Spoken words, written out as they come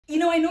You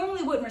know, I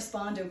normally wouldn't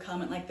respond to a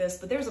comment like this,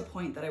 but there's a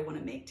point that I want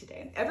to make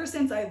today. Ever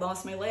since I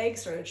lost my leg,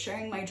 started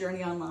sharing my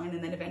journey online,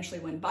 and then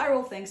eventually went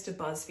viral thanks to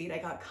BuzzFeed, I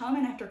got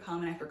comment after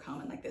comment after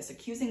comment like this,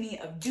 accusing me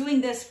of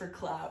doing this for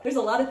clout. There's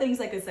a lot of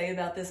things I could say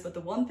about this, but the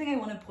one thing I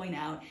want to point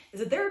out is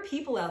that there are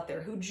people out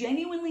there who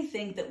genuinely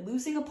think that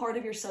losing a part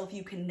of yourself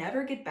you can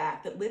never get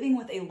back, that living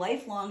with a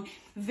lifelong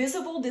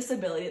visible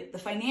disability, the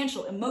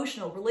financial,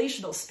 emotional,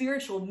 relational,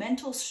 spiritual,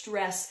 mental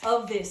stress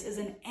of this is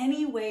in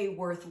any way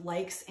worth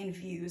likes and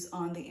views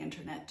on the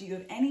internet. Do you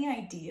have any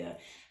idea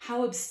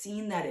how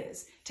obscene that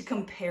is to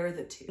compare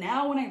the two?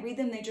 Now when I read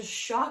them, they just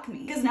shock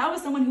me. Because now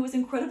as someone who is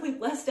incredibly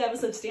blessed to have a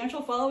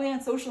substantial following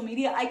on social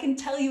media, I can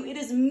tell you it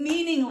is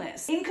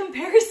meaningless in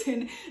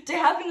comparison to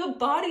having a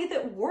body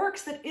that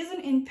works, that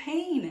isn't in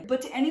pain.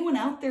 But to anyone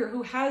out there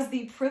who has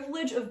the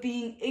privilege of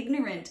being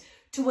ignorant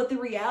to what the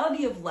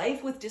reality of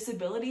life with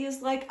disability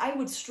is like, I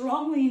would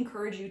strongly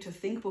encourage you to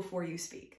think before you speak.